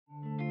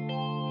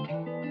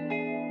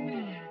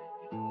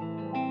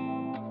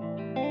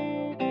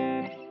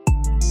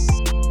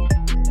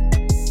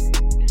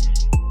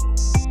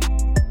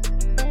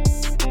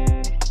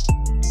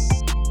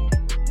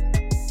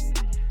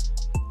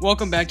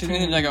Welcome back to the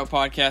In the Dugout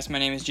podcast. My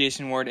name is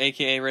Jason Ward,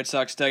 a.k.a. Red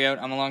Sox Dugout.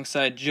 I'm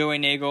alongside Joey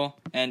Nagel,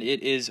 and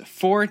it is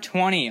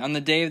 4:20 on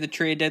the day of the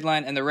trade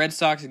deadline, and the Red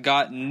Sox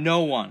got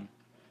no one.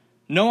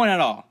 No one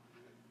at all.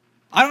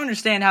 I don't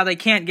understand how they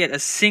can't get a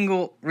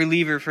single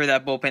reliever for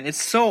that bullpen.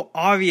 It's so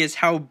obvious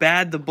how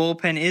bad the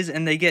bullpen is,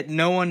 and they get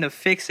no one to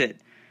fix it.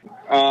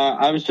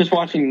 I was just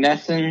watching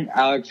NESN.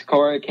 Alex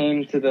Cora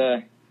came to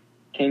the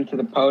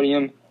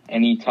podium,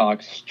 and he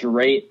talked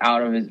straight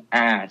out of his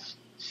ass.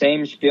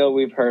 Same spiel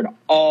we've heard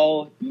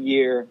all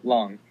year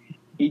long.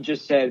 He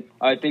just said,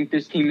 I think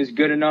this team is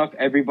good enough.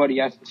 Everybody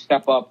has to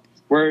step up.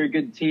 We're a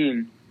good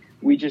team.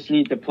 We just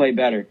need to play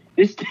better.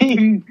 This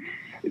team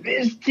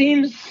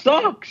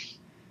sucks.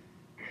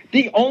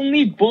 The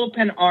only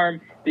bullpen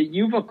arm that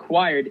you've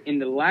acquired in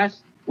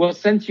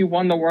since you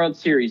won the World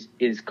Series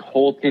is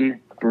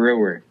Colton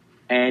Brewer.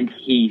 And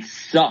he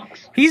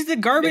sucks. He's the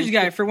garbage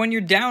guy for when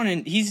you're down,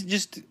 and he's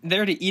just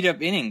there to eat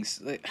up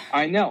innings.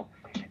 I know.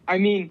 I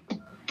mean,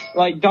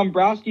 like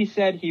Dombrowski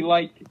said, he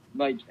liked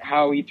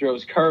how he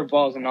throws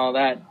curveballs and all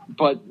that.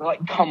 But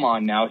come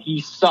on now, he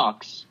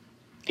sucks.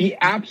 He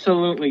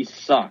absolutely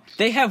sucks.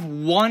 They have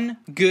one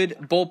good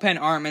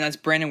bullpen arm, and that's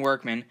Brandon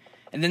Workman.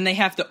 And then they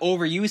have to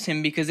overuse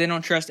him because they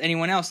don't trust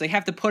anyone else. They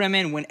have to put him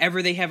in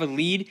whenever they have a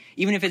lead,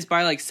 even if it's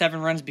by 7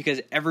 runs,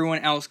 because everyone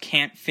else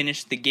can't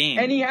finish the game.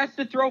 And he has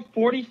to throw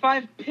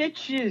 45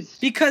 pitches.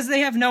 Because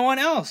they have no one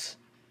else.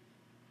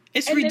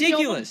 It's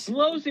ridiculous. Then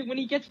he almost blows it when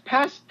he gets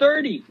past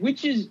 30,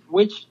 which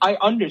I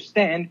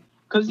understand,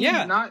 because it's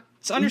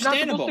understandable. He's not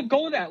supposed to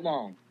go that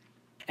long.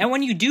 And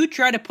when you do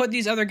try to put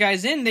these other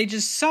guys in, they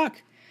just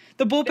suck.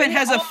 The bullpen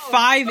has a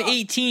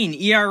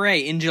 5.18 ERA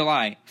in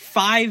July.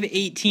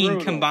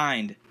 5.18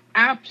 combined.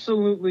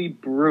 Absolutely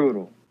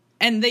brutal.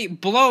 And they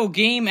blow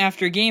game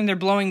after game. They're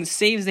blowing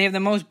saves. They have the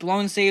most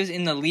blown saves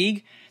in the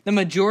league. The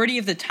majority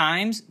of the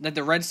times that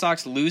the Red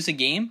Sox lose a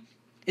game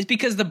is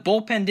because the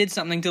bullpen did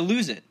something to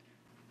lose it.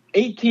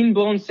 18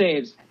 blown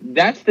saves.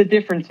 That's the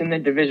difference in the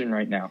division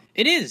right now.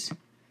 It is.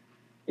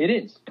 It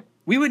is.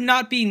 We would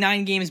not be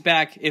 9 games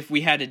back if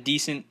we had a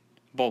decent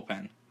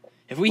bullpen.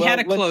 If we had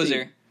a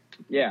closer.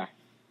 Yeah.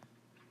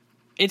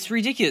 It's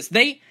ridiculous.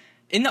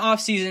 In the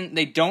offseason,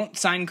 they don't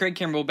sign Craig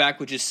Kimbrell back,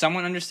 which is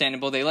somewhat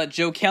understandable. They let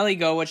Joe Kelly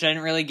go, which I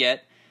didn't really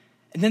get.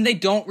 And then they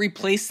don't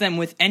replace them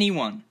with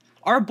anyone.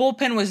 Our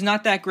bullpen was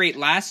not that great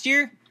last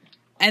year,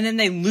 and then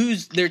they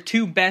lose their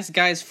 2 best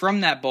guys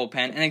from that bullpen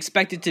and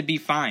expect it to be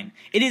fine.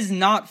 It is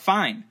not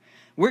fine.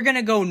 We're going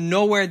to go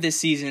nowhere this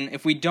season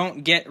if we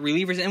don't get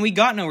relievers, and we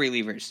got no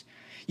relievers.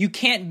 You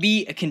can't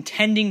be a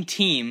contending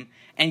team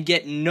and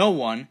get no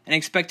one and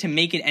expect to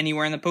make it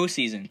anywhere in the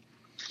postseason.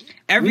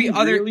 We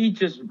really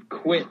just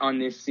quit on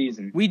this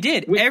season. We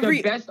did. With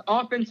the best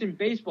offense in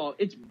baseball,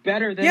 it's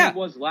better than it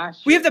was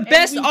last year. We have the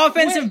best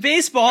offense in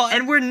baseball,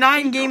 and we're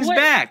 9 games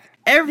back.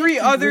 Every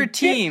other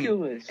team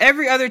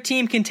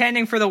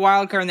contending for the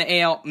wild card in the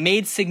AL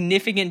made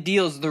significant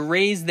deals. The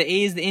Rays, the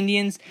A's, the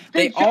Indians,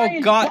 the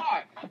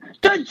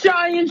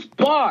Giants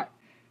bought.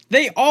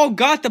 They all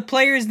got the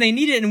players they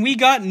needed, and we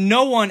got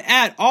no one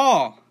at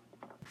all.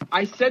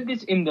 I said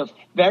this in the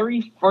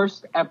very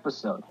first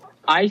episode.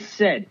 I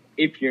said,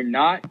 if you're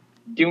not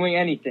doing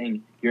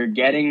anything, you're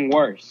getting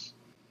worse.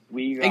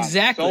 We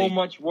got so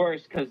much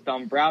worse because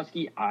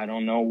Dombrowski, I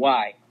don't know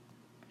why.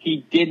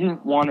 He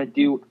didn't want to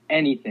do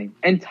anything.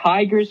 And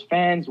Tigers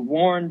fans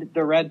warned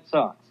the Red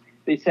Sox.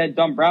 They said,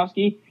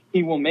 Dombrowski,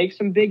 he will make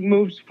some big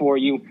moves for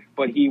you,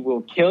 but he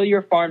will kill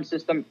your farm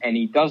system, and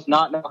he does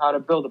not know how to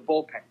build a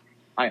bullpen.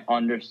 I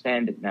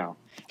understand it now.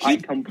 I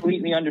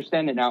completely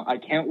understand it now. I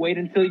can't wait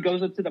until he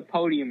goes up to the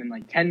podium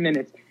in 10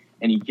 minutes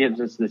and he gives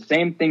us the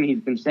same thing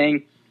he's been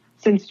saying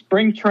since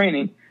spring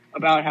training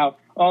about how,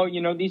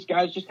 these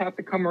guys just have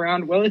to come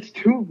around. Well, it's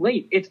too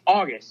late. It's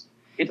August.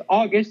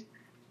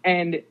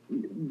 And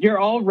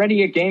you're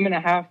already a game and a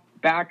half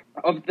back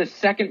of the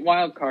second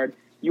wild card.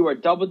 You are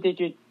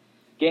double-digit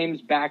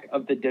games back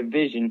of the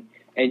division,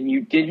 and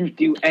you didn't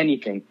do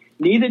anything.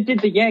 Neither did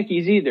the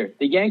Yankees either.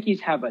 The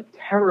Yankees have a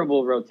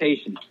terrible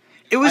rotation.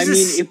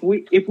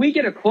 If we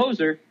get a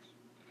closer,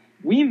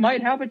 we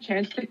might have a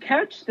chance to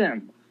catch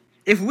them.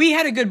 If we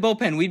had a good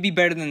bullpen, we'd be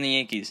better than the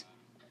Yankees.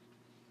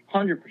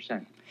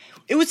 100%.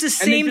 It was the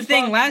same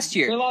thing last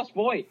year. They lost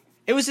Voit.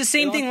 It was the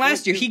same thing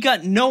last year. He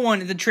got no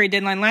one at the trade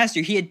deadline last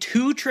year. He had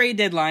 2 trade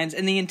deadlines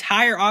in the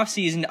entire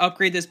offseason to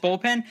upgrade this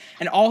bullpen,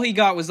 and all he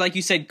got was, like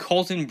you said,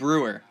 Colton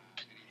Brewer.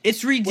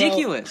 It's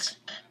ridiculous.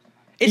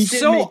 It's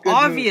so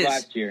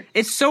obvious.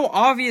 It's so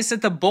obvious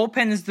that the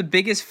bullpen is the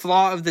biggest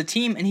flaw of the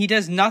team, and he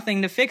does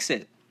nothing to fix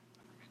it.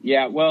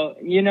 Yeah, well,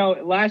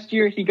 last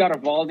year he got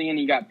Eovaldi and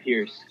he got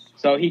Pierce,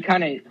 so he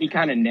kind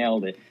of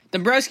nailed it.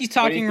 Dombrowski's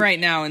talking right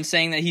now and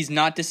saying that he's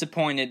not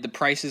disappointed the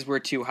prices were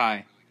too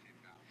high.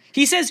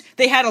 He says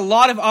they had a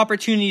lot of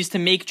opportunities to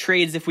make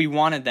trades if we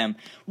wanted them.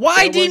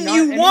 Why didn't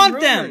you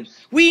want them?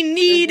 We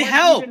need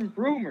help. Even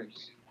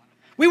rumors.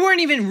 We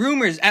weren't even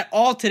rumors at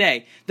all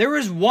today. There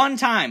was one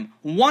time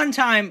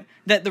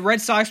that the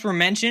Red Sox were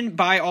mentioned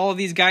by all of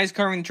these guys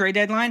covering the trade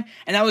deadline,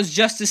 and that was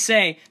just to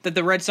say that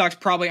the Red Sox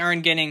probably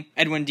aren't getting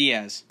Edwin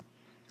Diaz.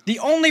 The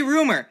only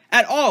rumor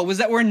at all was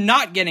that we're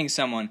not getting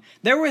someone.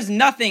 There was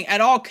nothing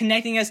at all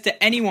connecting us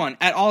to anyone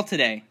at all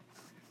today.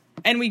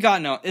 And we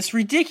got no. It's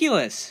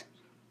ridiculous.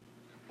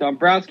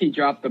 Dombrowski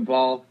dropped the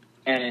ball,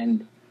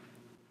 and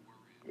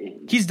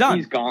he's done.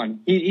 He's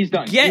gone. He's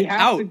done. Get he has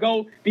out. to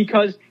go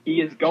because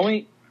he is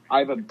going. I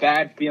have a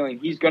bad feeling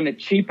he's going to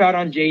cheap out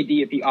on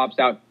JD if he opts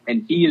out,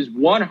 and he is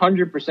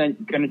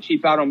 100% going to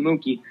cheap out on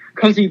Mookie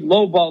because he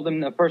lowballed him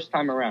the first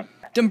time around.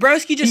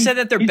 Dombrowski just said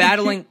that they're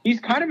battling.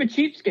 He's kind of a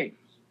cheapskate.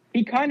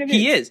 He kind of is.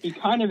 He is. He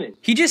kind of is.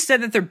 He just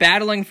said that they're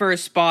battling for a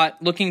spot,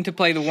 looking to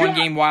play the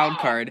one-game wild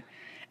card.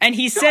 And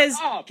he says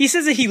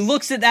that he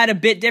looks at that a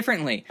bit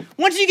differently.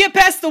 Once you get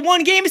past the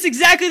one game, it's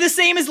exactly the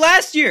same as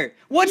last year.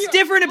 What's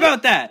different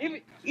about that?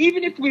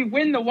 Even if we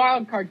win the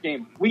wild card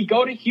game, we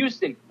go to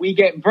Houston. We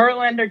get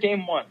Verlander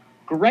game 1,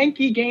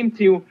 Greinke game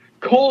 2,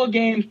 Cole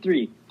game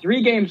 3.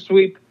 3-game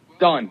sweep,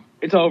 done.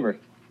 It's over.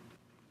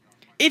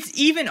 It's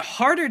even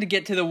harder to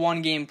get to the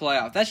one-game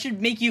playoff. That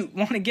should make you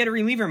want to get a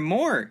reliever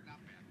more.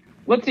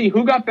 Let's see,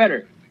 who got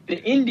better?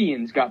 The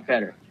Indians got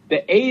better.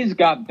 The A's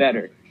got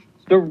better.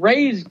 The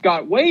Rays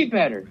got way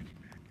better.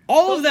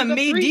 All of them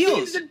made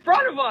deals in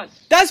front of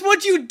us. That's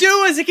what you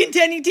do as a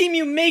contending team.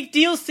 You make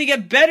deals to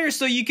get better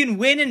so you can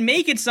win and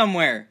make it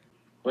somewhere.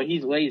 But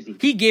he's lazy.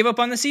 He gave up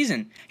on the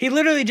season. He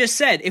literally just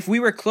said, if we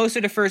were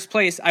closer to first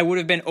place, I would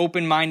have been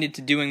open-minded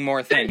to doing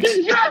more things. This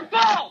is your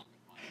fault!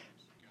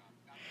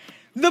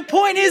 The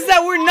point is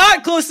that we're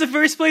not close to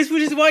first place,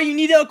 which is why you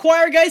need to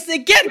acquire guys to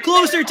get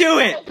closer to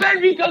it.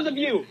 Because of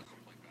you.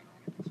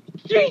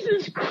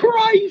 Jesus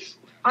Christ.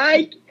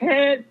 I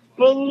can't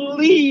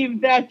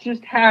believe that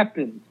just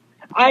happened.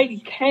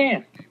 I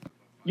can't.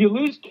 You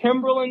lose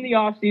Kimbrel in the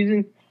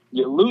offseason,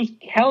 you lose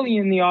Kelly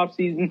in the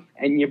offseason,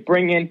 and you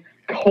bring in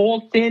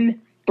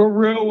Colton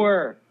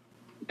Brewer.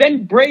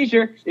 Then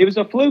Brazier, it was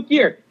a fluke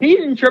year. He's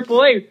in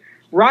AAA,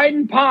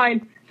 riding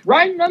Pine,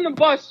 riding on the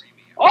bus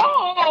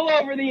all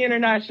over the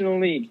International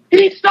League.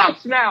 He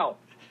sucks now.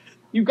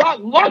 You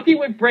got lucky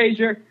with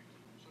Brazier,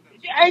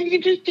 and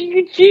you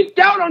cheaped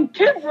out on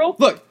Kimbrel.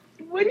 Look.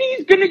 When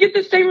he's going to get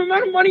the same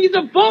amount of money as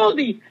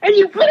Eovaldi, and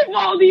you put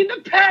Eovaldi in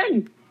the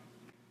pen.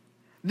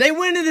 They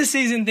went into the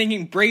season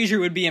thinking Brazier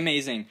would be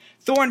amazing,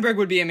 Thornburg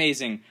would be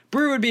amazing,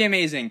 Brewer would be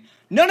amazing.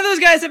 None of those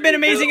guys have been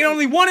amazing, and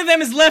only one of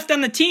them is left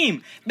on the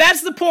team.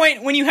 That's the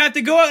point when you have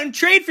to go out and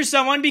trade for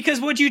someone because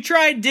what you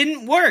tried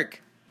didn't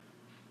work.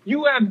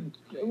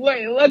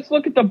 Let's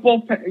look at the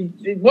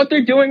bullpen. What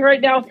they're doing right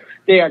now,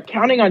 they are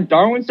counting on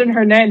Darwinson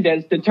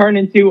Hernandez to turn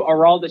into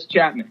Aroldis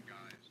Chapman.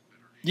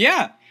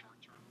 Yeah.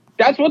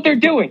 That's what they're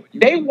doing.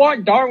 They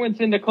want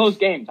Darwinson to close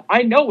games.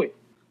 I know it.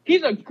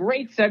 He's a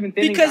great seventh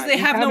inning because guy. They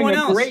have no one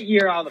else. Great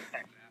year out of the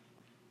pen.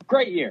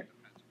 Great year.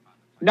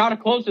 Not a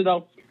closer,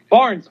 though.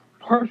 Barnes,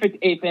 perfect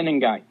eighth inning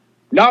guy.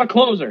 Not a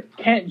closer.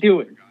 Can't do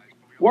it.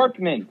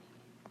 Workman,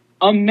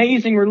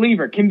 amazing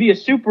reliever. Can be a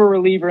super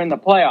reliever in the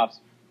playoffs.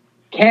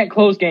 Can't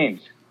close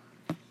games.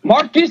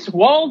 Marcus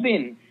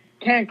Walden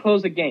can't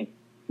close a game.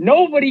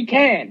 Nobody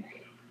can.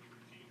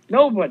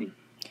 Nobody.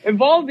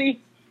 Eovaldi,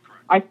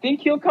 I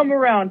think he'll come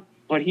around,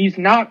 but he's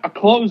not a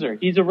closer.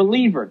 He's a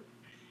reliever.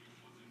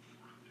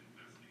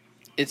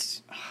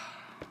 It's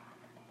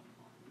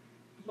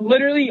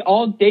literally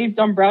all Dave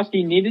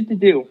Dombrowski needed to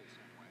do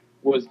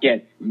was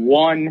get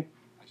one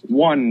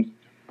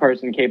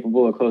person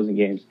capable of closing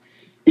games.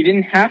 He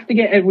didn't have to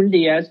get Edwin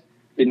Diaz,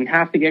 didn't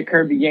have to get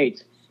Kirby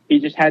Yates. He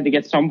just had to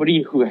get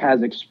somebody who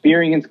has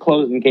experience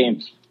closing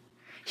games.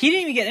 He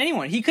didn't even get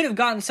anyone. He could have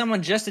gotten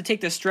someone just to take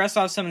the stress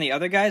off some of the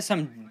other guys,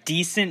 some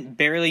decent,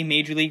 barely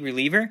major league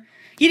reliever.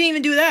 He didn't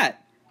even do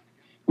that.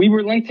 We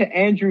were linked to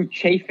Andrew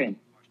Chafin,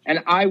 and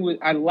I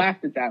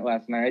laughed at that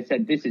last night. I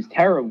said, this is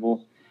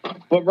terrible.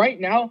 But right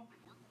now,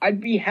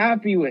 I'd be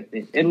happy with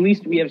it. At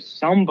least we have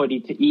somebody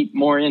to eat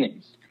more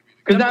innings.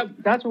 Because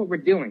that's what we're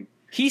doing.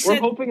 We're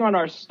hoping on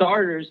our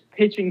starters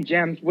pitching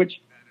gems,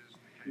 which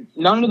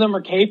none of them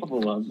are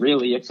capable of,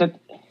 really, except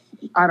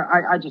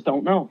I just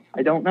don't know.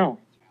 I don't know.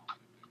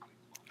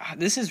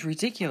 This is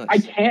ridiculous.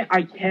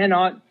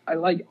 I'm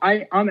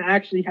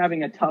actually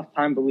having a tough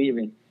time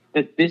believing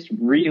that this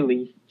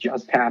really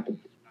just happened.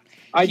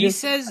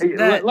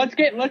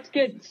 Let's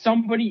get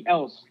somebody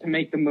else to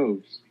make the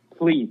moves,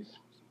 please.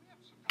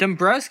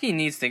 Dombrowski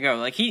needs to go.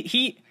 Like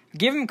he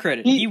give him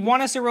credit. He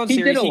won us a World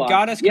Series. He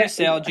got us Chris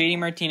Sale, JD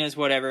Martinez,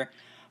 whatever.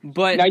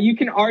 But now you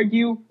can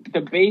argue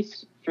the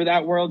base for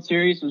that World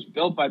Series was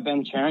built by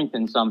Ben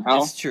Cherington somehow.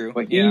 That's true.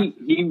 But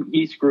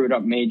he screwed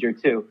up major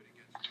too.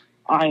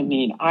 I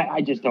mean,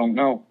 I just don't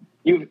know.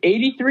 You have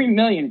 $83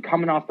 million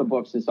coming off the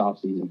books this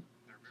offseason.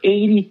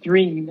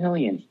 $83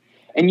 million.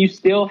 And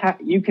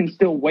you can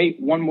still wait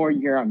one more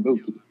year on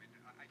Mookie.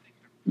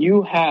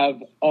 You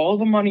have all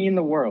the money in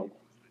the world.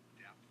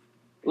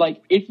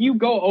 Like, if you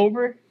go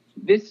over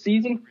this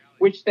season,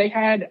 which they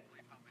had,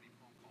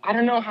 I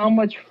don't know how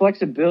much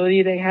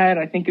flexibility they had.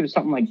 I think it was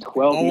something like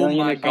 $12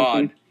 million or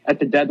something at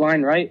the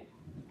deadline, right?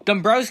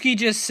 Dombrowski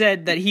just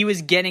said that he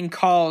was getting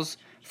calls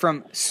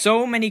from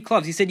so many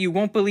clubs. He said, you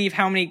won't believe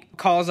how many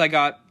calls I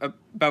got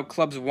about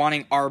clubs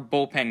wanting our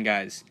bullpen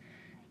guys.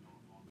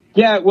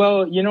 Yeah,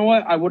 well, you know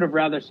what? I would have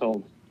rather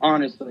sold,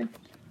 honestly.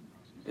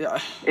 Yeah.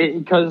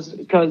 Because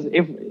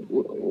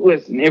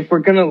if we're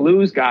gonna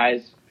lose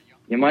guys,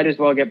 you might as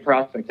well get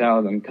prospects out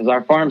of them. Because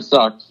our farm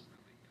sucks.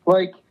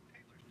 Like,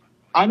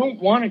 I don't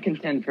want to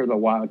contend for the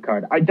wild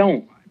card. I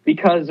don't,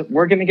 because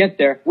we're gonna get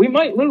there. We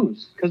might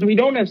lose because we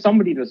don't have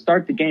somebody to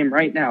start the game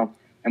right now,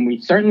 and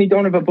we certainly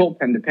don't have a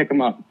bullpen to pick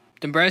them up.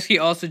 Dombrowski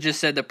also just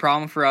said the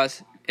problem for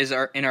us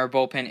in our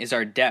bullpen is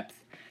our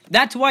depth.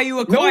 That's why you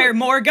acquire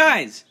more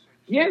guys.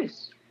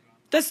 Yes.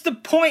 That's the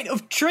point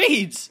of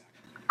trades.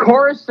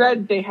 Cora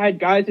said they had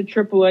guys at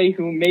AAA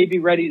who may be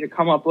ready to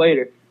come up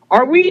later.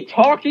 Are we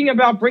talking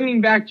about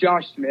bringing back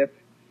Josh Smith?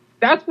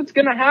 That's what's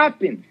going to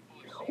happen.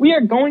 We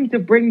are going to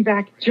bring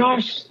back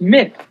Josh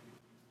Smith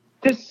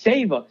to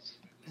save us.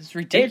 It's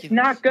ridiculous. It's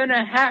not going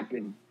to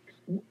happen.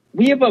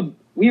 We have a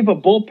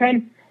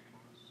bullpen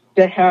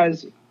that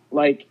has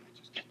like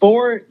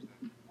 4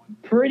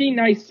 pretty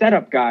nice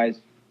setup guys,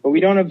 but we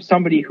don't have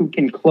somebody who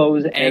can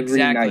close every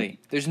night. Exactly.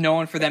 There's no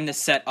one for them to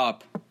set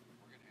up.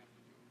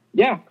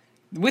 Yeah.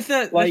 With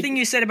the thing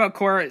you said about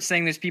Cora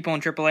saying there's people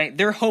in AAA,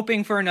 they're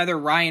hoping for another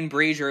Ryan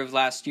Brazier of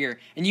last year,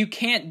 and you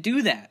can't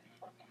do that.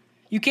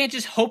 You can't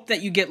just hope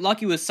that you get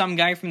lucky with some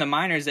guy from the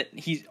minors that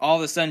he all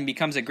of a sudden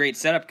becomes a great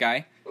setup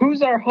guy.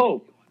 Who's our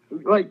hope?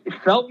 Like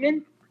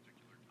Feltman?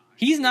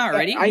 He's not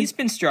ready. He's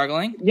been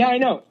struggling. Yeah, I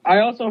know. I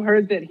also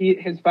heard that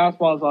his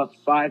fastball has lost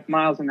 5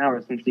 miles an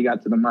hour since he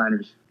got to the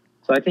minors.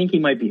 So I think he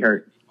might be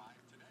hurt.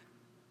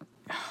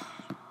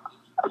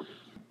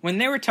 When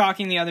they were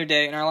talking the other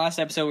day, in our last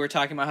episode, we were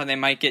talking about how they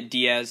might get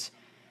Diaz.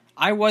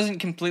 I wasn't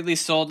completely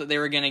sold that they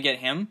were going to get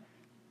him,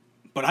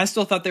 but I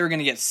still thought they were going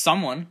to get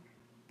someone.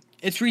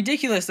 It's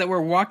ridiculous that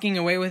we're walking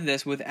away with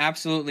this with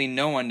absolutely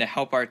no one to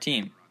help our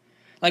team.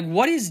 Like,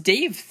 what is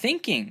Dave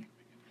thinking?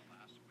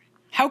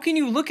 How can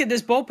you look at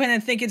this bullpen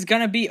and think it's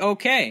going to be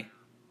okay?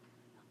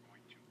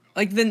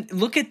 Like,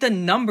 look at the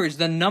numbers.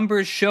 The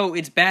numbers show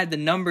it's bad. The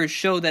numbers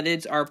show that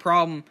it's our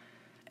problem.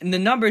 And the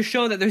numbers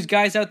show that there's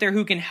guys out there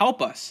who can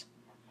help us.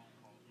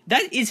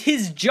 That is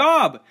his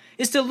job,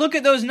 is to look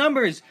at those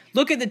numbers,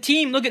 look at the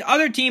team, look at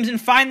other teams, and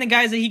find the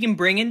guys that he can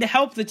bring in to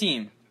help the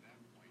team.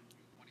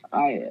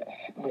 I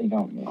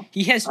don't know.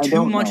 He has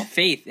too much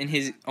faith in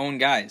his own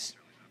guys.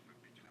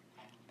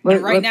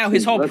 And right now,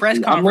 his whole press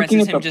conference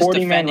is him just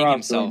defending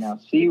himself. Right now.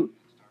 See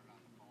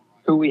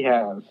who we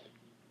have.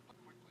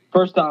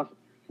 First off,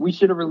 we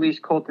should have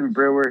released Colton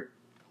Brewer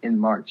in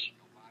March.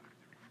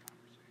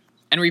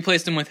 And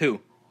replaced him with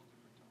who?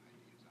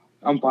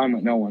 I'm fine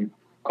with no one.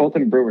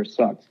 Colton Brewer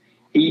sucks.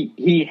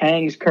 He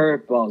hangs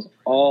curveballs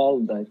all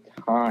the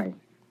time.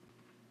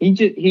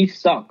 He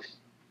sucks.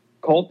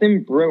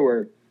 Colton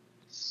Brewer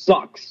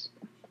sucks.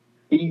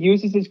 He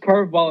uses his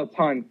curveball a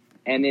ton,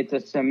 and it's a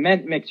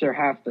cement mixer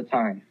half the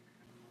time.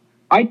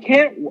 We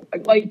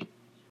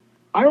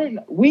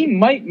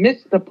might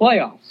miss the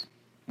playoffs.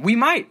 We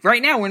might.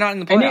 Right now, we're not in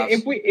the playoffs.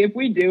 And if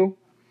we do,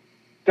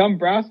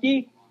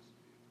 Dombrowski,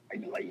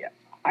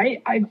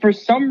 I for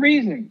some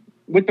reason,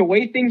 with the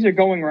way things are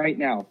going right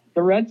now,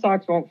 the Red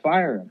Sox won't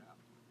fire him.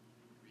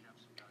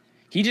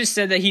 He just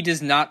said that he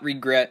does not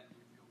regret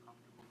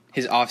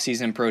his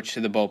offseason approach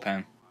to the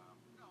bullpen.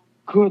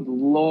 Good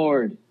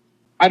Lord.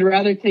 I'd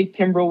rather take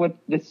Kimbrel with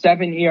the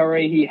 7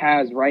 ERA he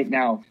has right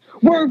now.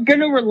 We're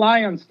going to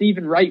rely on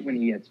Stephen Wright when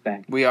he gets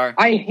back. We are.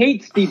 I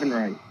hate Stephen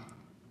Wright.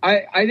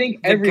 I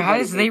think the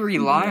guys they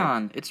rely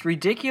on. It's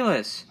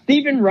ridiculous.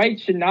 Stephen Wright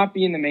should not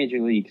be in the major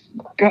leagues.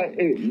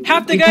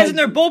 Half the guys in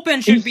their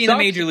bullpen should be in the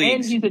major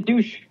leagues. And he's a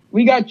douche.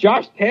 We got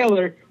Josh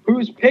Taylor,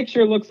 whose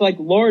picture looks like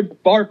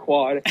Lord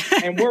Barquad,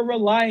 and we're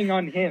relying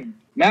on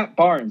him. Matt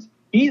Barnes,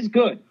 he's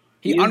good.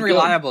 He's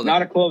unreliable. Good,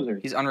 not a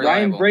closer. He's unreliable.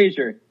 Ryan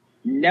Brazier,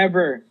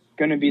 never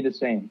going to be the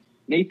same.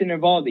 Nathan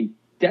Eovaldi,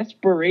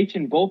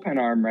 desperation bullpen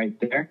arm right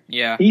there.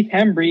 Yeah. Heath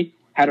Hembry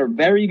had a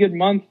very good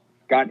month,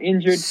 got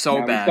injured. So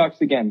now bad. He sucks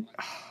again.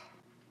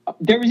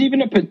 There was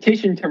even a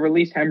petition to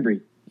release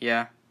Hembry.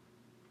 Yeah.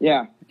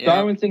 Yeah.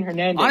 Darwinson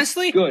Hernandez.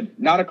 Honestly, good.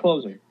 Not a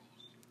closer.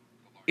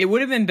 It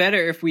would have been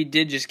better if we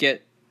did just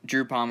get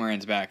Drew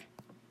Pomeranz back.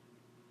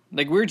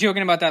 Like, we were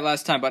joking about that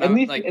last time, but at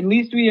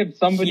least we have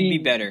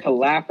somebody to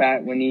laugh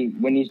at when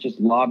he's just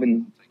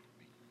lobbing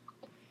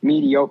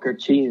mediocre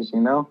cheese, you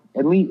know?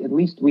 At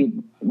least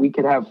we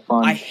could have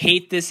fun. I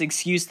hate this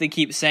excuse they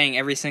keep saying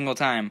every single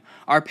time.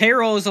 Our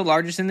payroll is the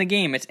largest in the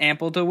game. It's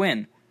ample to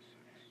win.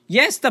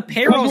 Yes, the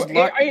payroll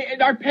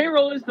our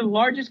payroll is the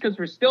largest because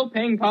we're still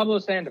paying Pablo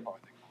Sandoval.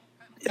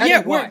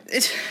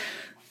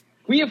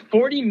 We have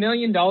 $40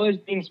 million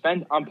being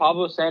spent on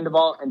Pablo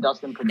Sandoval and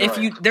Dustin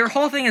Pedroia. Their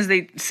whole thing is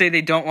they say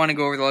they don't want to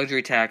go over the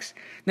luxury tax.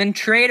 Then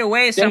trade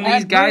away some of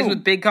these guys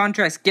with big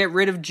contracts. Get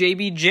rid of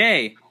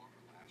JBJ.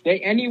 They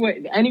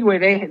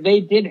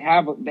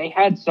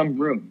had some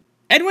room.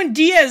 Edwin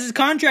Diaz's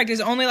contract is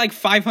only like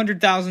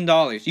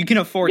 $500,000. You can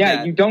afford that.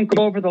 Yeah, you don't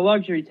go over the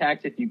luxury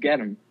tax if you get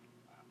him.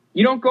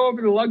 You don't go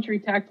over the luxury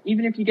tax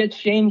even if you get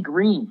Shane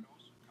Green.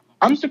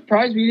 I'm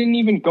surprised we didn't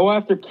even go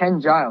after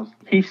Ken Giles.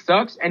 He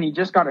sucks, and he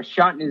just got a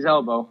shot in his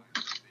elbow.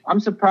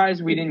 I'm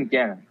surprised we didn't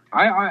get him.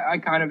 I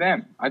kind of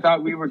am. I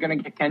thought we were going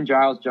to get Ken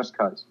Giles just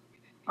because.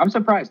 I'm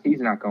surprised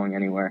he's not going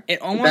anywhere.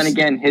 But then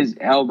again, his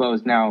elbow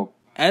is now...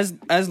 As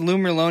Lou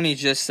Merloni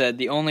just said,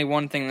 the only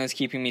one thing that's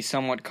keeping me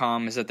somewhat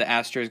calm is that the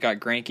Astros got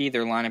Greinke.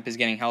 Their lineup is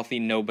getting healthy.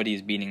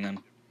 Nobody's beating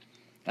them.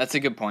 That's a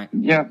good point.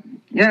 Yeah,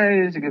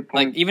 it is a good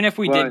point. Like, even if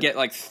we did get,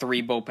 like,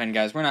 3 bullpen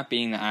guys, we're not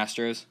beating the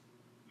Astros.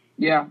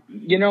 Yeah.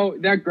 You know,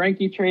 that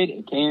Greinke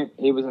trade,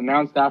 it was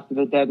announced after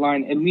the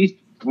deadline. At least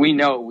we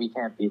know we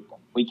can't beat them.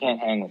 We can't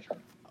hang with them.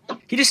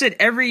 He just said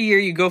every year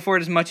you go for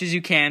it as much as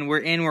you can.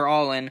 We're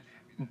all in,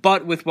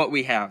 but with what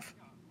we have.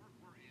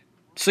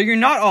 So you're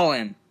not all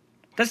in.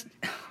 That's...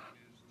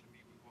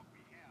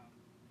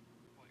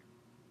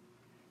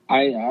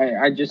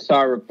 I just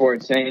saw a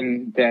report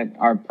saying that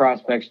our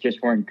prospects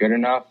just weren't good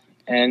enough,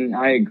 and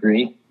I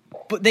agree.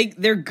 But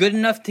they're good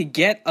enough to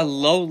get a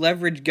low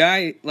leverage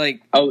guy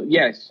like... Oh,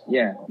 yes,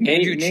 yeah.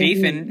 Andrew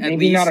Chafin, at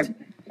maybe least.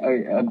 Not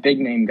a big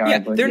name guy. Yeah,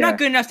 but they're not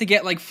good enough to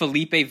get like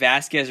Felipe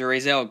Vasquez or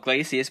Raisel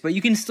Iglesias, but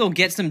you can still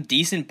get some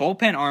decent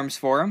bullpen arms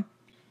for them.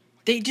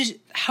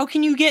 How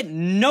can you get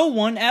no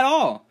one at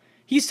all?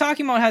 He's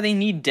talking about how they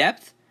need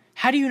depth.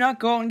 How do you not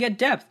go out and get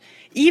depth?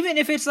 Even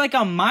if it's like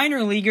a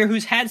minor leaguer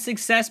who's had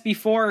success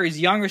before or is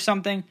young or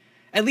something,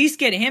 at least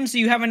get him so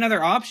you have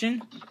another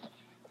option.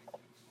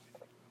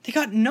 They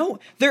got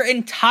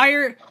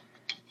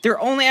their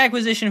only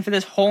acquisition for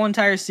this whole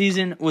entire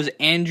season was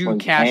Andrew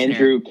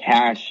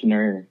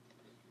Cashner.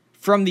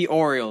 From the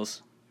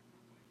Orioles.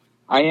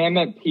 I am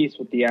at peace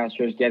with the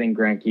Astros getting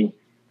Greinke.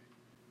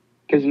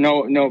 Because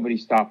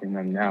nobody's stopping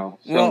them now.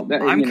 So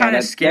well, I'm kind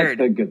of scared.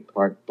 That's the good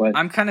part. But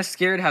I'm kind of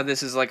scared how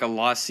this is like a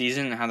lost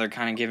season and how they're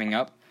kind of giving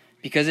up.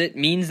 Because it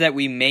means that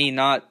we may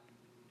not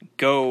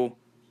go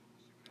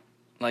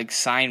like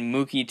sign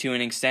Mookie to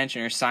an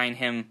extension or sign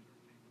him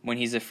when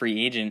he's a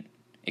free agent.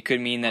 It could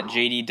mean that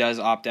JD does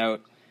opt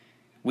out.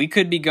 We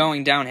could be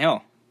going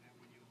downhill.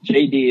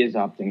 JD is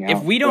opting out.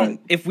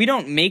 If we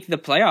don't make the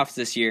playoffs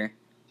this year,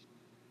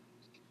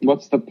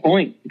 what's the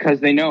point? Because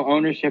they know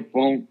ownership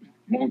won't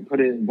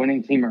put a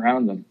winning team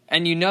around them.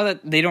 And you know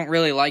that they don't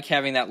really like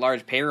having that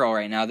large payroll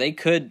right now. They're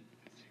going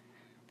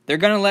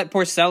to let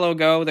Porcello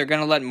go. They're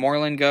going to let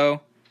Moreland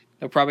go.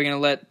 They're probably going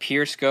to let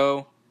Pierce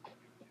go.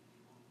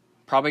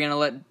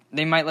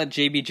 They might let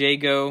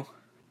JBJ go.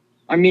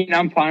 I mean,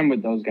 I'm fine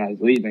with those guys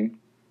leaving.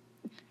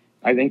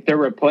 I think they're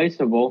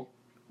replaceable.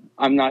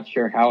 I'm not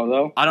sure how,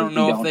 though. I don't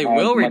know if they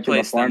will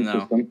replace them,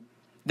 though.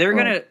 They're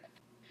going to...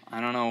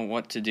 I don't know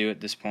what to do at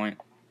this point.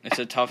 It's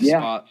a tough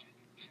spot.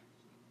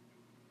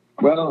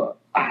 Well,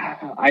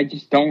 I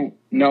just don't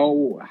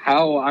know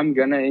how I'm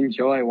going to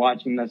enjoy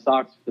watching the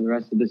Sox for the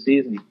rest of the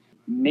season.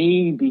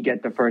 Maybe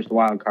get the first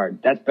wild card.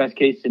 That's best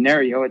case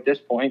scenario at this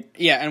point.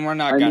 Yeah, and we're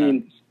not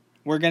going to.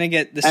 We're going to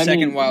get the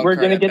second wild card.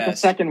 We're going to get the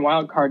second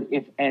wild card,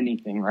 if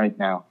anything, right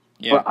now.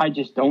 Yeah. But I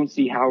just don't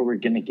see how we're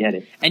going to get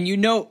it. And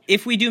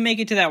if we do make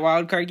it to that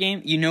wild card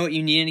game, you know what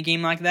you need in a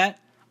game like that?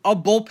 A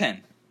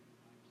bullpen.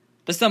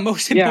 That's the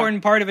most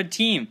important part of a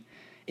team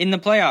in the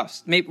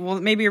playoffs.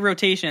 Maybe a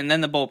rotation and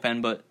then the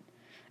bullpen, but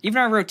even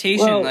our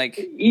rotation,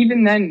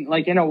 even then,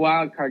 like in a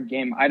wild card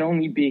game, I'd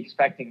only be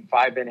expecting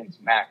 5 innings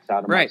max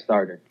out of my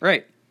starter.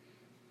 Right.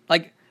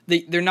 Like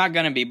they're not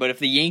gonna be, but if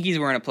the Yankees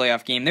were in a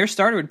playoff game, their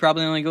starter would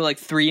probably only go like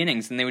 3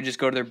 innings, and they would just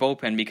go to their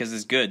bullpen because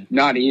it's good.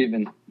 Not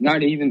even.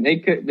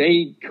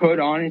 They could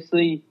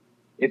honestly,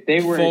 if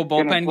they were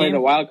going to play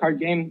the wild card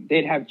game,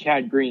 they'd have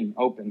Chad Green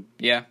open.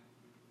 Yeah,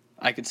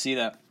 I could see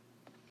that.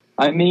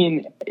 I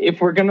mean,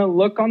 if we're gonna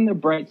look on the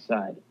bright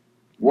side,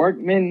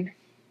 Workman,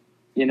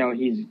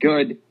 he's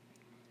good.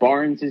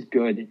 Barnes is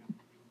good.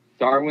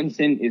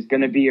 Darwinson is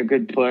going to be a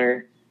good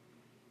player.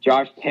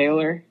 Josh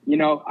Taylor,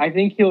 I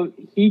think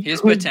he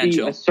could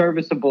potential. Be a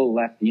serviceable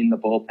lefty in the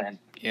bullpen.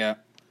 Yeah.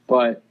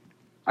 But,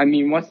 I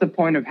mean, what's the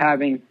point of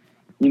having,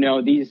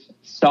 these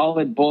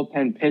solid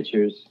bullpen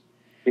pitchers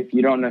if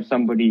you don't have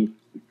somebody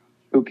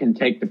who can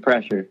take the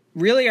pressure?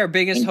 Really, our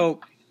biggest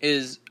hope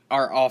is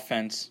our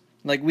offense.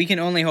 Like, we can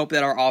only hope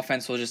that our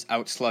offense will just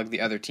outslug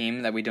the other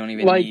team that we don't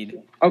even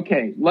need.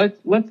 Okay, let's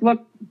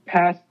look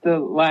past the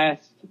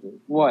last,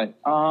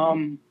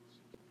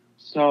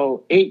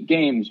 so 8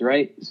 games,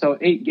 right? So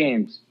 8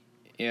 games.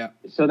 Yeah.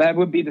 So that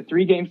would be the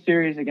 3-game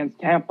series against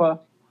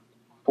Tampa,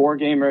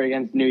 4-gamer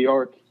against New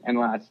York, and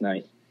last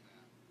night.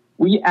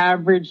 We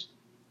averaged,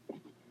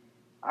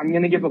 I'm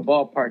going to give a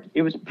ballpark,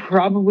 it was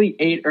probably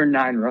 8 or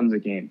 9 runs a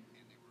game.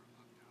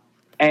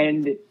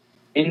 And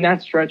in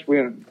that stretch, we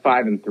went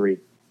 5-3.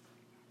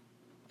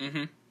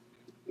 Mm-hmm.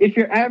 If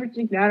you're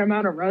averaging that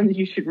amount of runs,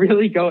 you should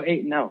really go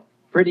 8-0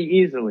 pretty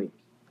easily.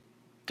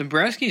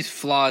 Dombrowski's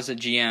flaw as a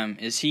GM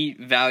is he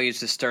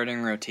values the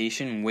starting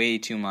rotation way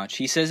too much.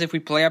 He says if we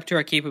play up to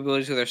our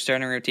capabilities with our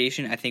starting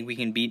rotation, I think we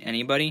can beat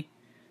anybody.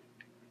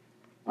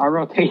 Our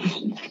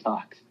rotation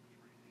sucks.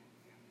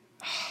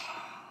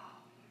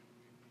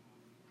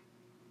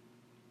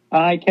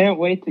 I can't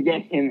wait to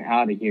get him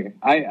out of here.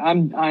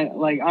 I'm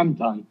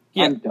done.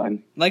 Yeah. I'm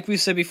done. Like we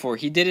said before,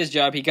 he did his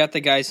job. He got the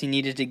guys he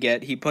needed to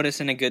get. He put us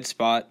in a good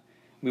spot.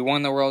 We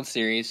won the World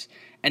Series.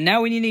 And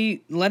now we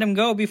need to let him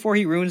go before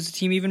he ruins the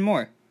team even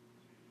more.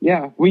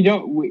 Yeah,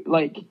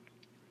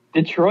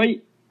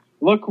 Detroit,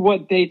 look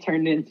what they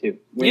turned into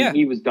when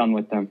he was done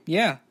with them.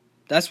 Yeah,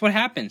 that's what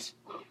happens.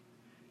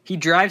 He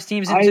drives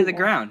teams into the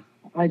ground.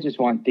 I just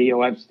want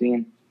Theo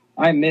Epstein.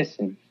 I miss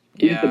him.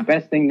 He's the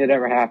best thing that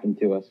ever happened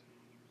to us.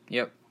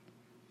 Yep.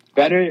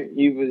 Better,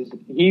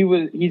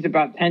 he's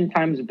about 10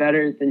 times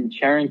better than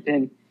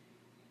Cherington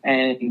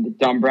and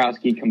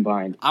Dombrowski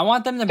combined. I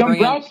want them to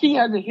Dombrowski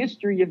has a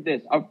history of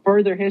this, a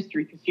further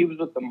history, because he was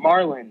with the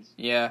Marlins.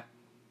 Yeah.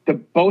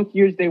 Both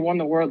years they won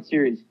the World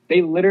Series,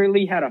 they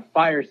literally had a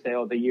fire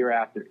sale the year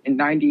after, in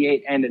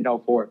 98 and in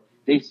 04.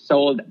 They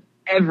sold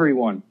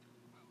everyone.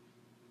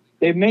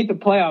 They've made the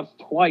playoffs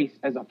twice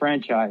as a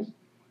franchise.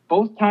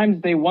 Both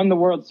times they won the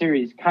World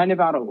Series kind of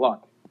out of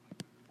luck.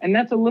 And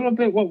that's a little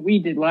bit what we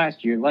did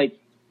last year. Like,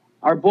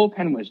 our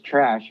bullpen was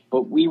trash,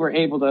 but we were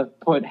able to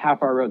put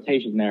half our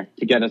rotation there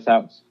to get us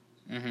outs.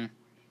 Mm-hmm.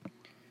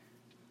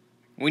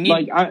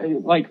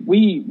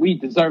 We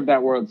deserved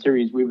that World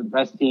Series. We were the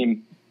best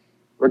team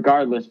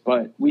regardless,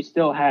 but we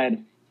still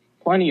had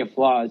plenty of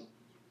flaws.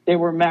 They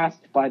were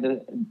masked by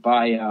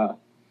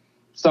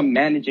some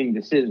managing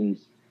decisions.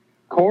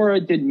 Cora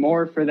did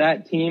more for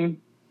that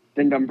team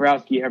than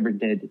Dombrowski ever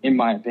did, in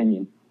my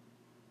opinion.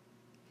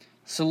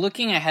 So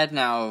looking ahead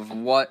now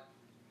of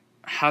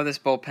how this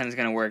bullpen is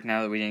going to work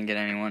now that we didn't get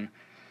anyone,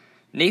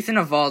 Nathan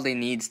Eovaldi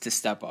needs to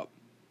step up.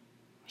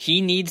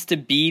 He needs to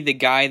be the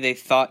guy they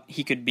thought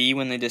he could be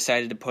when they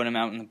decided to put him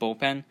out in the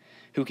bullpen,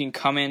 who can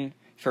come in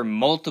for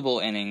multiple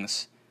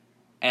innings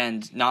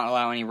and not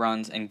allow any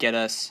runs and get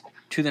us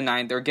to the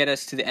ninth or get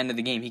us to the end of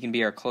the game. He can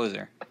be our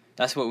closer.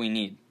 That's what we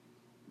need.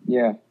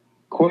 Yeah.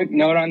 Quick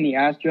note on the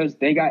Astros,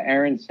 they got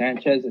Aaron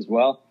Sanchez as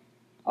well.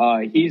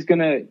 He's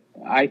gonna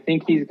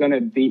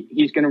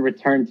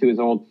return to his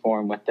old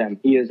form with them.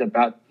 He's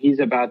about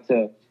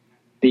to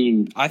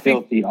be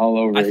filthy all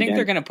over again. I think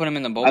they're gonna put him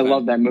in the bullpen. I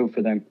love that move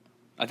for them.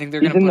 I think they're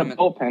gonna put him in the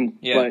bullpen.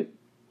 Yeah. But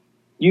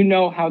you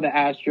know how the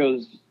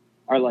Astros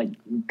are like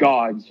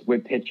gods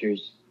with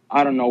pitchers.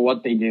 I don't know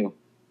what they do,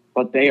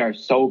 but they are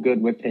so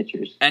good with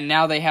pitchers. And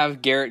now they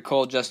have Garrett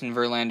Cole, Justin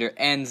Verlander,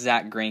 and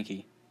Zach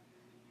Greinke.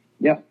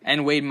 Yeah.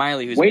 And Wade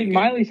Miley, Wade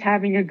Miley's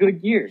having a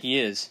good year. He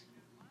is.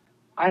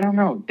 I don't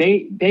know.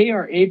 They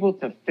are able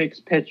to fix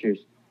pitchers.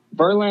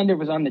 Verlander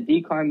was on the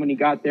decline when he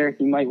got there.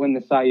 He might win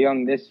the Cy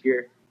Young this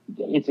year.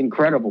 It's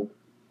incredible.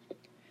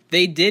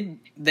 They did.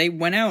 They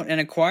went out and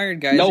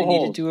acquired guys they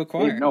needed to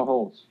acquire. No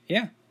holes.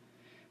 Yeah.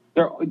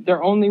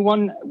 Their only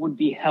one would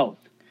be health.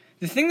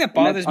 The thing that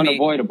bothers me,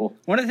 unavoidable.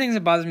 One of the things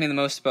that bothers me the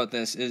most about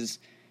this is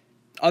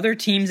other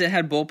teams that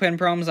had bullpen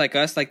problems like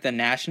us, like the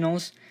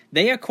Nationals.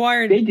 They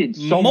acquired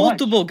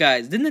multiple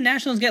guys. Didn't the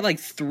Nationals get like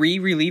 3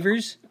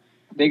 relievers?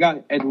 They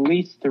got at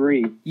least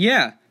 3.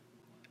 Yeah.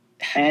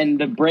 And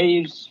the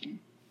Braves,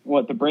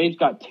 the Braves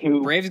got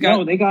 2.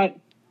 They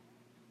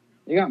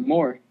got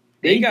more.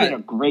 They did a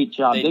great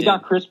job. They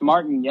got Chris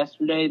Martin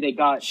yesterday. They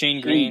got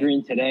Shane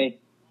Green today.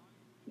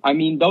 I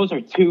mean, those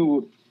are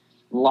 2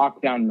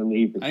 lockdown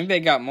relievers. I think they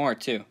got more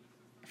too.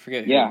 I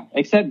forget who. Yeah,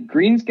 except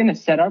Green's going to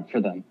set up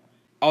for them.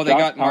 Oh, they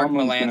got Mark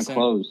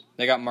Melancon.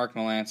 They got Mark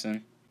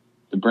Melancon.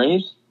 The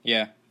Braves?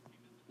 Yeah.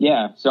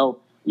 Yeah, so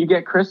you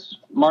get Chris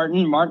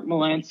Martin, Mark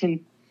Melancon,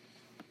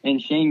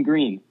 and Shane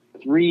Green.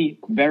 3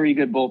 very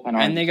good bullpen arms.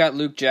 And they got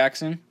Luke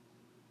Jackson.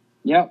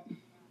 Yep.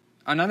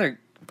 Another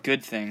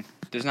good thing,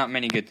 there's not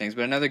many good things,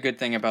 but another good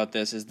thing about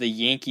this is the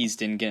Yankees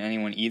didn't get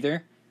anyone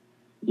either.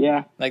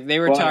 Yeah. Like they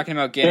were talking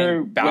about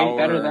getting Bauer. They're way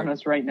better than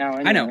us right now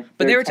anyway. I know,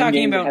 but they were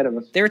talking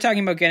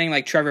about getting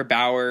like Trevor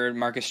Bauer,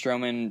 Marcus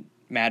Stroman,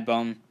 Mad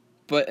Bum,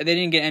 but they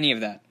didn't get any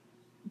of that.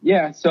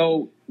 Yeah,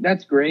 so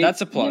that's great.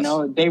 That's a plus. You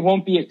know, they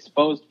won't be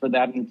exposed for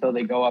that until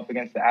they go up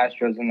against the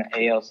Astros in the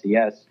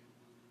ALCS.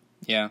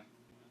 Yeah.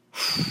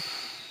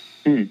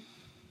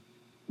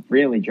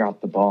 Really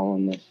dropped the ball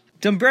on this.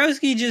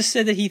 Dombrowski just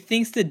said that he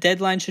thinks the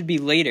deadline should be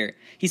later.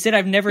 He said,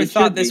 I've never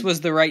thought this was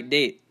the right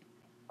date.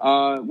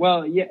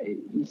 Well, yeah,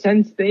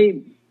 since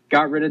they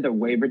got rid of the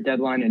waiver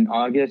deadline in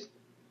August,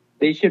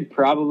 they should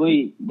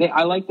probably.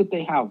 I like that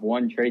they have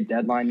one trade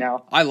deadline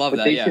now. I love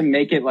that. They should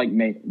make it like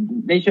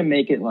They should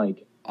make it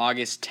like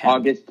August 10th.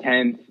 August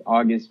 10th,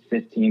 August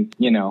 15th.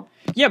 You know.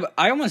 Yeah, but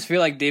I almost feel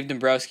like Dave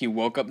Dombrowski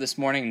woke up this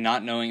morning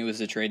not knowing it was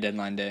the trade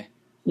deadline day.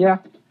 Yeah,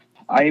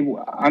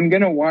 I'm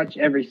gonna watch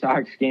every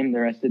Sox game the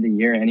rest of the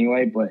year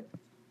anyway,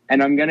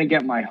 and I'm gonna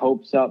get my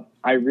hopes up.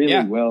 I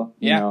really will.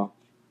 You know,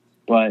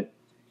 but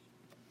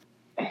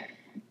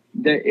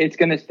it's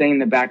gonna stay in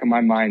the back of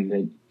my mind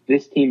that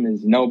this team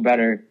is no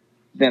better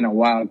than a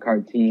wild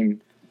card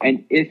team,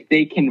 and if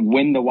they can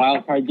win the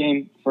wild card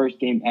game, first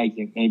game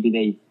exit, maybe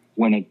they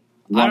win it.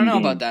 I don't know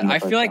about that. I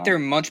feel like they're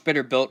much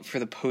better built for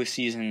the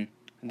postseason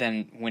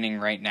than winning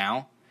right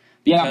now.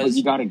 Yeah, but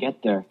you got to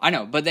get there. I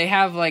know, but they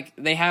have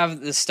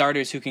the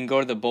starters who can go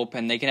to the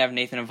bullpen. They can have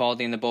Nathan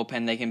Eovaldi in the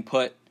bullpen. They can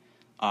put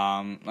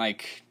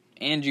like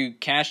Andrew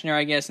Cashner,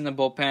 I guess, in the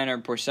bullpen, or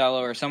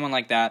Porcello or someone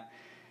like that.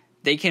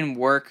 They can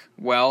work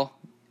well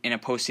in a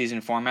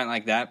postseason format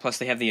like that. Plus,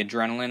 they have the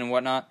adrenaline and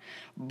whatnot.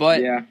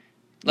 But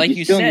like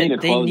you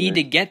said, they need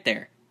to get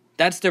there.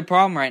 That's their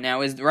problem right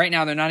now. Is right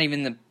now they're not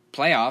even in the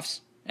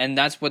playoffs, and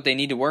that's what they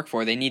need to work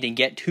for. They need to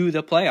get to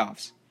the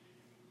playoffs.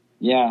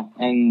 Yeah,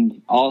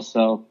 and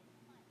also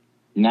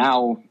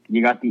now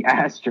you got the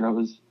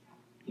Astros,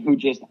 who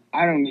just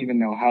I don't even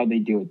know how they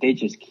do it. They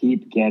just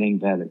keep getting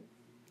better.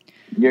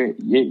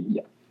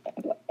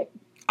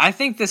 I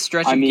think the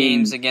stretch of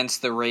games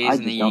against the Rays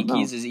and the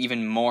Yankees is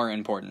even more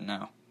important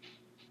now.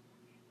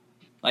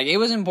 Like, it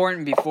was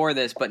important before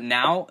this, but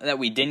now that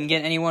we didn't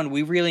get anyone,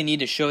 we really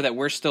need to show that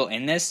we're still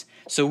in this.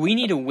 So we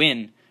need to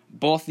win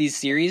both these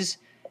series,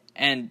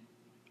 and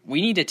we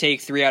need to take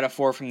 3 out of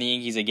 4 from the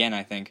Yankees again,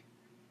 I think.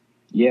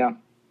 Yeah.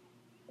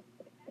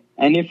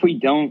 And if we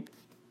don't,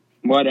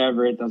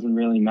 whatever, it doesn't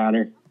really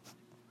matter.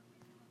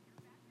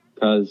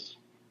 Because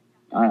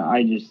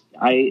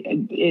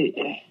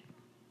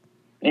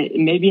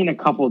maybe in a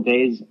couple of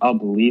days I'll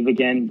believe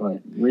again,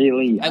 but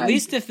really... At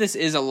least if this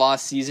is a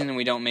lost season and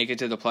we don't make it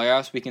to the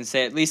playoffs, we can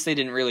say at least they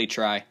didn't really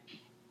try.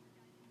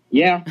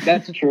 Yeah,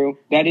 that's true.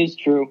 That is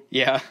true.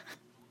 Yeah.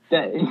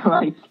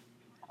 I'd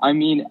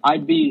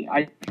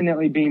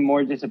definitely be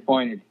more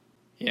disappointed.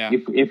 Yeah.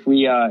 If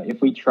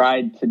we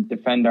tried to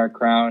defend our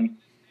crown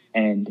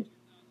and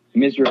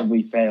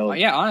miserably failed.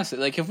 Yeah, honestly,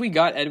 like if we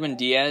got Edwin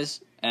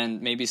Diaz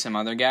and maybe some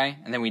other guy,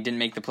 and then we didn't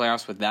make the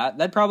playoffs with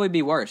that'd probably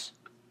be worse.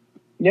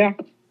 Yeah.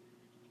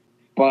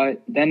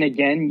 But then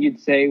again, you'd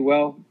say,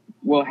 well,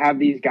 we'll have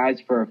these guys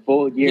for a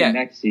full year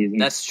next season.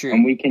 That's true.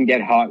 And we can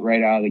get hot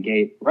right out of the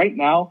gate. Right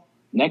now,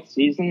 next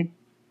season,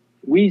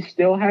 we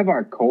still have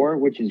our core,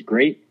 which is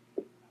great,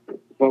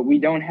 but we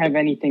don't have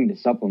anything to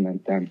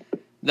supplement them.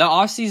 The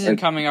offseason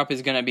coming up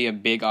is going to be a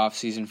big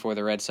offseason for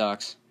the Red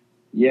Sox.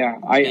 Yeah,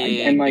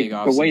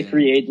 the way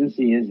free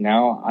agency is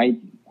now, I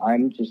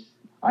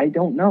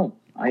don't know.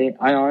 I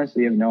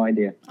honestly have no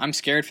idea. I'm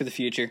scared for the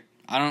future.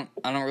 I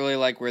don't really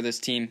like where this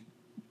team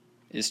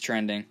is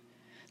trending.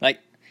 Like,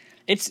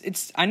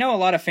 it's. I know a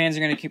lot of fans are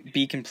going to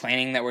be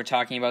complaining that we're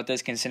talking about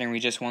this, considering we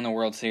just won the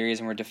World Series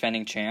and we're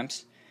defending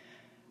champs.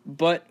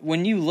 But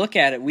when you look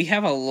at it, we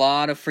have a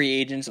lot of free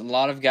agents, a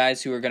lot of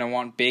guys who are going to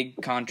want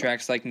big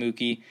contracts like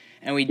Mookie,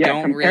 and we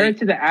don't compare it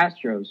to the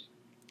Astros.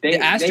 The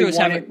Astros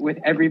won it with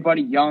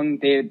everybody young.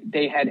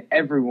 They had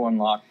everyone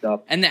locked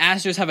up, and the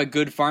Astros have a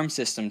good farm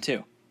system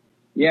too.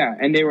 Yeah,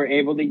 and they were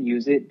able to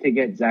use it to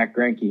get Zach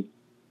Greinke.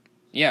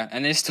 Yeah,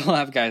 and they still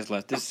have guys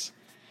left. It's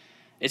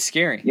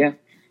scary. Yeah.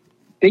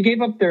 They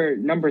gave up their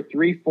number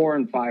 3, 4,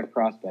 and 5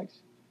 prospects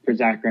for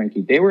Zach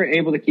Greinke. They were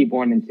able to keep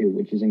 1 and 2,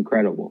 which is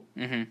incredible.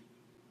 Mm-hmm.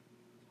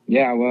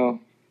 Yeah, well,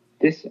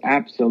 this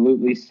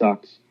absolutely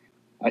sucks.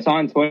 I saw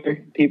on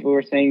Twitter, people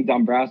were saying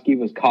Dombrowski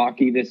was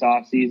cocky this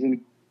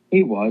offseason.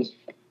 He was.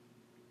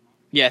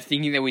 Yeah,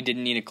 thinking that we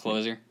didn't need a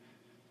closer.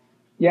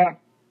 Yeah.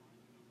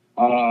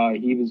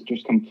 He was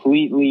just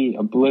completely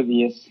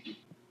oblivious.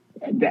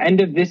 The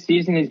end of this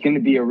season is going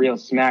to be a real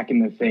smack in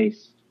the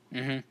face.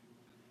 Mm-hmm.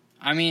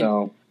 I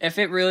mean, if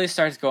it really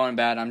starts going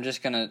bad, I'm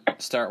just going to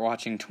start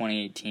watching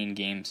 2018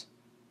 games.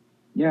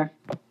 Yeah.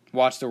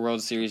 Watch the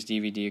World Series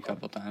DVD a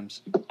couple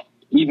times.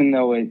 Even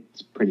though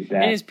it's pretty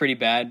bad. It is pretty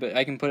bad, but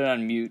I can put it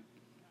on mute.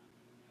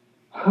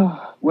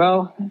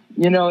 Well,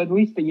 at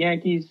least the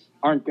Yankees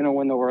aren't going to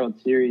win the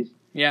World Series.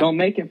 Yeah. They'll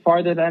make it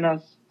farther than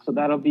us, so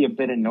that'll be a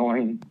bit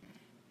annoying.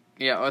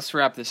 Yeah, let's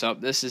wrap this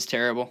up. This is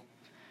terrible.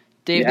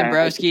 Dave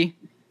Dombrowski,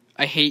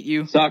 I hate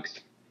you. Sucks.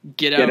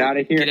 Get out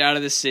of here. Get out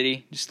of the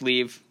city. Just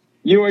leave.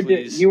 You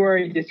are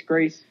a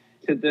disgrace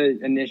to the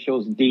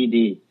initials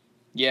DD.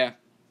 Yeah.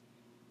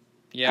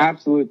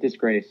 Absolute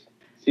disgrace.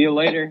 See you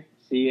later.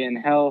 See you in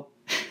hell.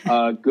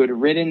 Good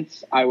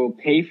riddance. I will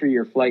pay for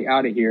your flight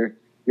out of here.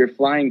 You're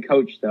flying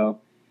coach, though.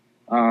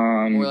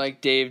 More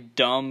like Dave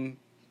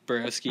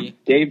Dombrowski.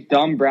 Dave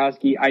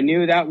Dombrowski. I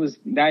knew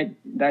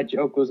that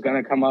joke was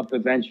going to come up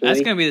eventually.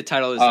 That's going to be the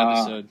title of this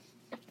episode.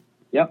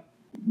 Yep.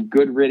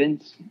 Good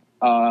riddance.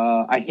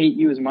 I hate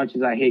you as much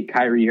as I hate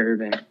Kyrie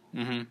Irving.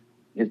 Mm-hmm.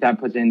 If that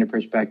puts it into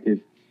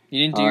perspective.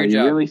 You didn't do your job.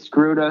 You really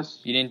screwed us.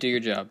 You didn't do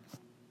your job.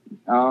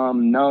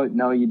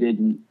 No, you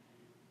didn't.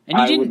 And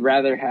I would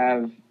rather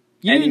have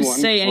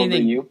anyone over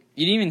you.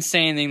 You didn't even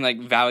say anything like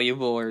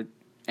valuable or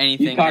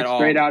anything at all. You talked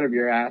straight out of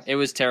your ass. It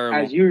was terrible.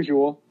 As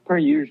usual. Per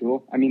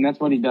usual. I mean, that's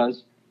what he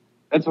does.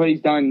 That's what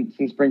he's done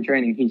since spring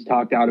training. He's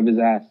talked out of his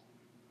ass.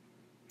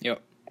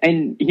 Yep.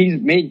 And he's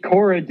made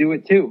Cora do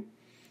it too.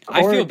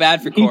 I feel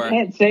bad for Cora. He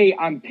can't say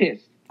I'm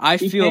pissed.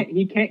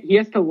 He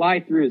has to lie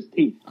through his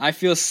teeth. I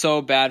feel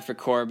so bad for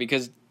Cora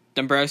because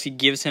Dombrowski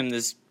gives him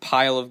this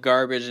pile of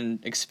garbage and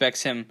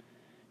expects him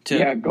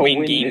to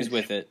win games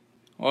with it.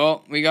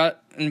 Well, we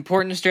got an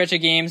important stretch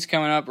of games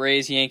coming up.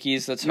 Rays,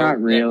 Yankees. Let's hope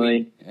Not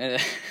really.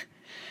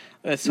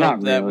 Let's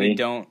hope that we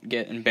don't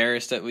get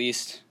embarrassed at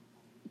least.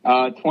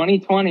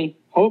 2020.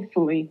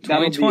 Hopefully.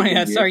 2020.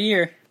 That's our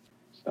year.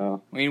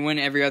 So we win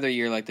every other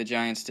year like the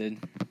Giants did.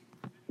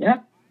 Yeah.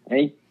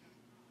 Hey.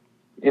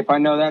 If I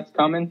know that's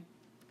coming,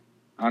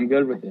 I'm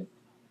good with it.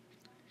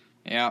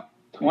 Yeah.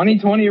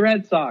 2020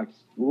 Red Sox.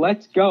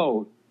 Let's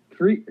go.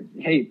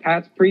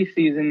 Pat's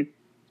preseason.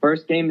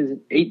 First game is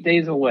 8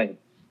 days away.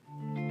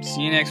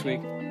 See you next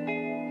week.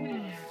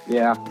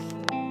 Yeah.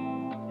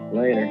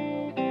 Later.